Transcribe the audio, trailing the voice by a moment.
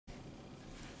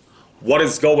What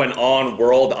is going on,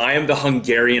 world? I am the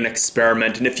Hungarian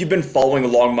experiment, and if you've been following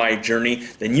along my journey,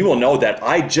 then you will know that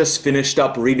I just finished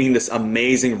up reading this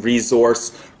amazing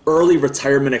resource, Early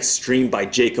Retirement Extreme by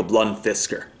Lund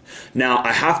Fisker. Now,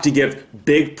 I have to give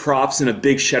big props and a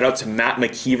big shout out to Matt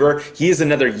McKeever. He is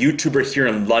another YouTuber here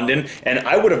in London, and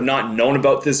I would have not known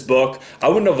about this book. I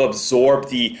wouldn't have absorbed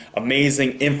the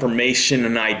amazing information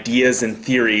and ideas and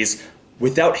theories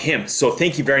without him. So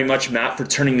thank you very much, Matt, for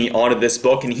turning me on to this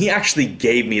book. And he actually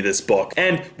gave me this book.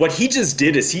 And what he just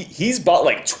did is he's bought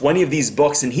like 20 of these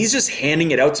books, and he's just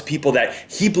handing it out to people that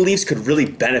he believes could really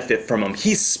benefit from them.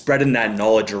 He's spreading that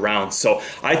knowledge around. So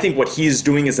I think what he's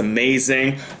doing is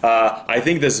amazing. I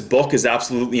think this book is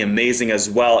absolutely amazing as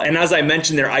well. And as I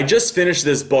mentioned there, I just finished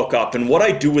this book up. And what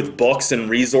I do with books and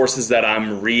resources that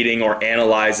I'm reading or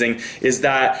analyzing is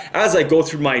that as I go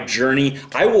through my journey,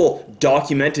 I will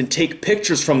document and take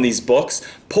pictures from these books,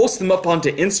 post them up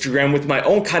onto Instagram with my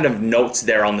own kind of notes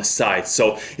there on the side.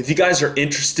 So if you guys are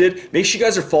interested, make sure you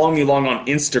guys are following me along on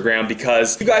Instagram,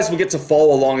 because you guys will get to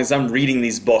follow along as I'm reading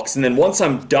these books. And then once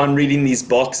I'm done reading these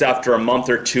books after a month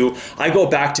or two, I go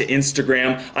back to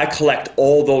Instagram, I collect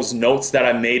all those notes that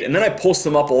I made, and then I post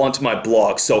them up all onto my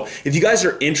blog. So if you guys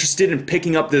are interested in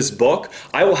picking up this book,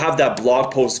 I will have that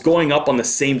blog post going up on the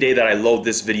same day that I load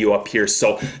this video up here.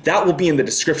 So that will be in the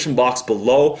description box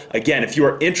below. Again, if you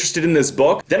are interested in this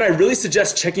book, then I really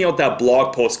suggest checking out that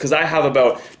blog post, because I have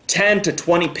about 10 to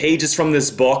 20 pages from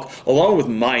this book along with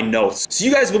my notes. So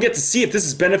you guys will get to see if this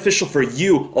is beneficial for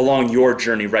you along your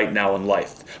journey right now in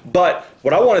life. But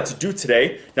what I wanted to do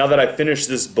today, now that I finished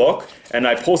this book and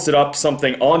I posted up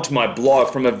something onto my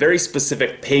blog from a very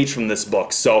specific page from this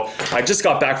book. So I just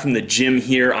got back from the gym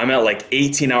here. I'm at like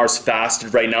 18 hours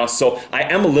fasted right now, so I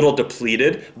am a little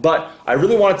depleted, but I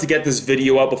really wanted to get this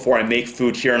video up before I make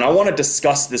food here, and I want to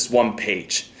discuss this one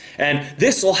page. And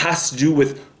this all has to do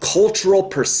with cultural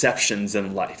perceptions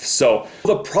in life. So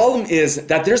the problem is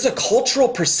that there's a cultural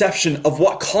perception of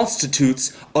what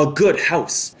constitutes a good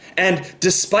house. And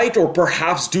despite, or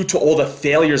perhaps due to all the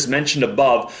failures mentioned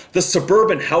above, the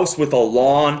suburban house with a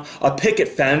lawn, a picket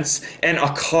fence, and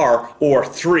a car or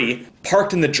three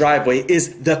parked in the driveway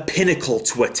is the pinnacle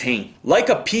to attain. Like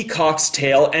a peacock's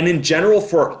tail, and in general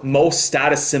for most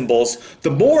status symbols, the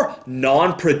more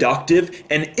non-productive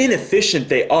and inefficient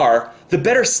they are, the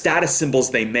better status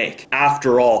symbols they make.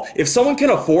 After all, if someone can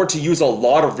afford to use a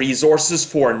lot of resources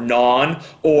for non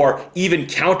or even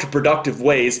counterproductive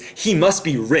ways, he must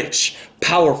be rich,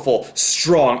 powerful,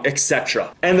 strong,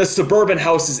 etc. And the suburban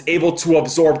house is able to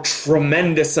absorb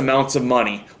tremendous amounts of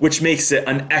money, which makes it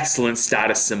an excellent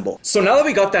status symbol. So now that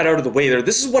we got that out of the way there,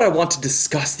 this is what I want to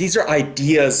discuss. These are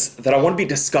ideas that I want to be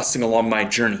discussing along my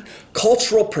journey.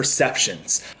 Cultural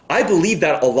perceptions. I believe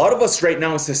that a lot of us right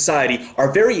now in society are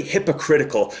very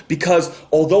hypocritical, because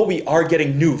although we are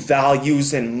getting new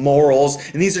values and morals,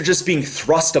 and these are just being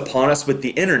thrust upon us with the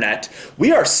internet,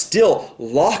 we are still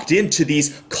locked into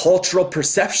these cultural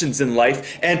perceptions in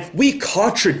life, and we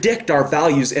contradict our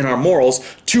values and our morals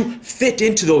to fit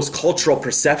into those cultural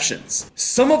perceptions.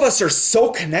 Some of us are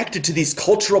so connected to these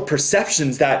cultural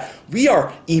perceptions that we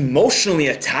are emotionally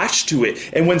attached to it,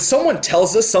 and when someone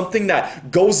tells us something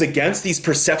that goes against these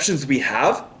perceptions we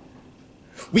have,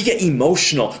 we get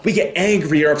emotional, we get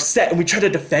angry or upset, and we try to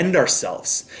defend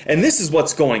ourselves. And this is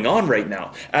what's going on right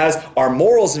now. As our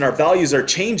morals and our values are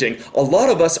changing, a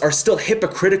lot of us are still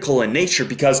hypocritical in nature,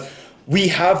 because we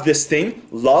have this thing,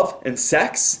 love and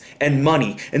sex and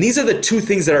money. And these are the two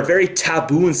things that are very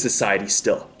taboo in society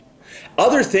still.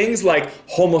 Other things like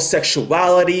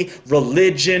homosexuality,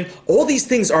 religion, all these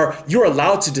things you're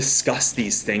allowed to discuss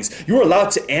these things. You're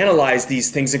allowed to analyze these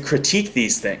things and critique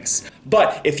these things.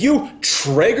 But if you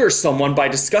trigger someone by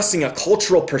discussing a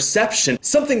cultural perception,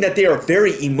 something that they are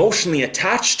very emotionally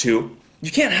attached to,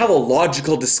 you can't have a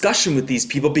logical discussion with these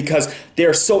people, because they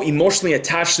are so emotionally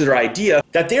attached to their idea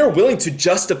that they are willing to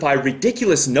justify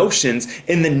ridiculous notions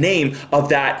in the name of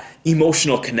that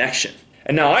emotional connection.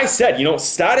 And now I said,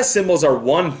 status symbols are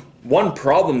one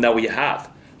problem that we have.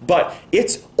 But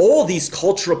it's all these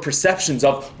cultural perceptions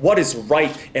of what is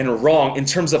right and wrong in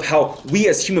terms of how we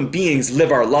as human beings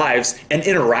live our lives and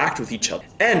interact with each other.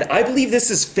 And I believe this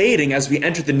is fading as we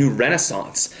enter the new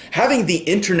Renaissance. Having the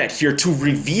internet here to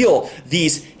reveal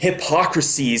these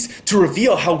hypocrisies, to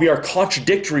reveal how we are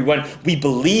contradictory when we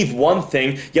believe one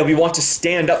thing, yet we want to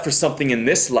stand up for something in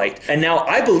this light. And now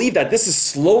I believe that this is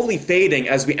slowly fading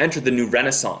as we enter the new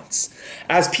Renaissance.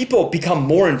 As people become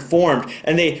more informed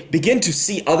and they begin to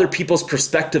see other people's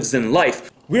perspectives in life,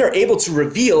 we are able to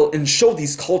reveal and show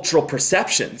these cultural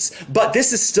perceptions. But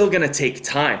this is still going to take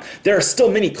time. There are still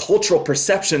many cultural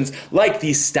perceptions like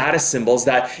these status symbols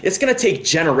that it's going to take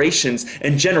generations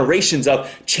and generations of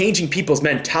changing people's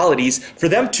mentalities for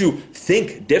them to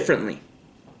think differently.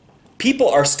 People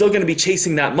are still going to be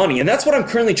chasing that money, and that's what I'm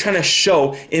currently trying to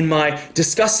show in my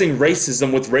Discussing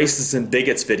Racism with Racists and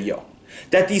Bigots video.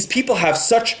 That these people have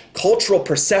such cultural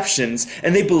perceptions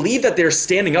and they believe that they're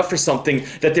standing up for something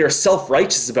that they're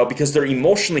self-righteous about because they're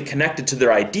emotionally connected to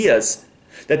their ideas,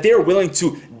 that they're willing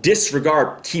to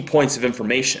disregard key points of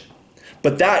information.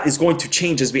 But that is going to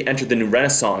change as we enter the new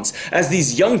Renaissance, as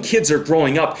these young kids are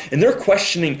growing up and they're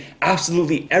questioning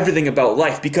absolutely everything about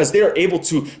life because they're able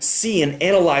to see and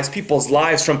analyze people's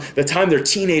lives from the time they're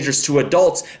teenagers to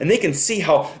adults, and they can see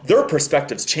how their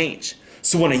perspectives change.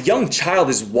 So when a young child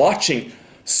is watching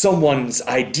someone's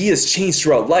ideas change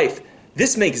throughout life,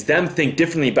 this makes them think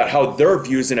differently about how their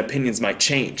views and opinions might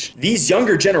change. These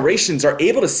younger generations are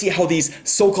able to see how these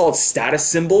so-called status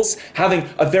symbols, having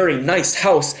a very nice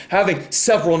house, having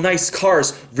several nice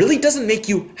cars, really doesn't make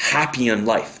you happy in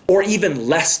life, or even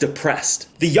less depressed.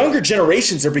 The younger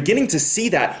generations are beginning to see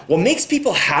that what makes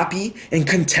people happy and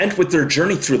content with their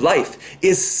journey through life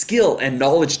is skill and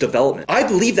knowledge development. I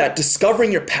believe that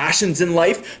discovering your passions in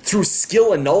life through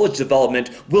skill and knowledge development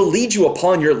will lead you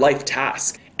upon your life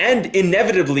task, and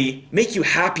inevitably make you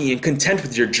happy and content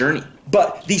with your journey.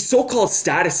 But these so-called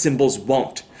status symbols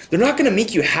won't. They're not going to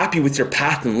make you happy with your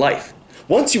path in life.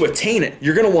 Once you attain it,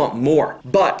 you're going to want more.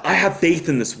 But I have faith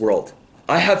in this world.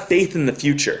 I have faith in the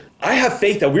future. I have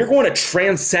faith that we're going to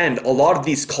transcend a lot of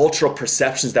these cultural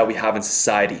perceptions that we have in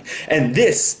society. And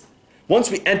this,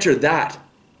 once we enter that,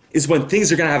 is when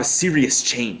things are going to have a serious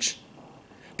change.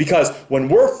 Because when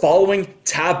we're following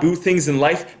taboo things in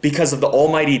life because of the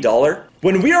almighty dollar,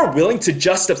 when we are willing to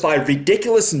justify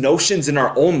ridiculous notions in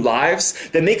our own lives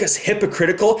that make us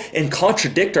hypocritical and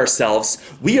contradict ourselves,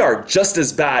 we are just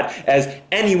as bad as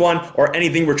anyone or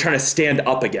anything we're trying to stand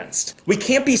up against. We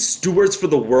can't be stewards for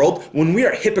the world when we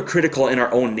are hypocritical in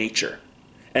our own nature.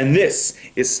 And this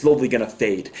is slowly going to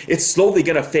fade. It's slowly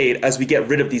going to fade as we get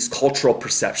rid of these cultural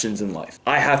perceptions in life.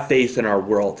 I have faith in our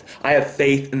world. I have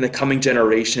faith in the coming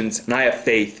generations, and I have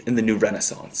faith in the new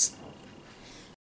Renaissance.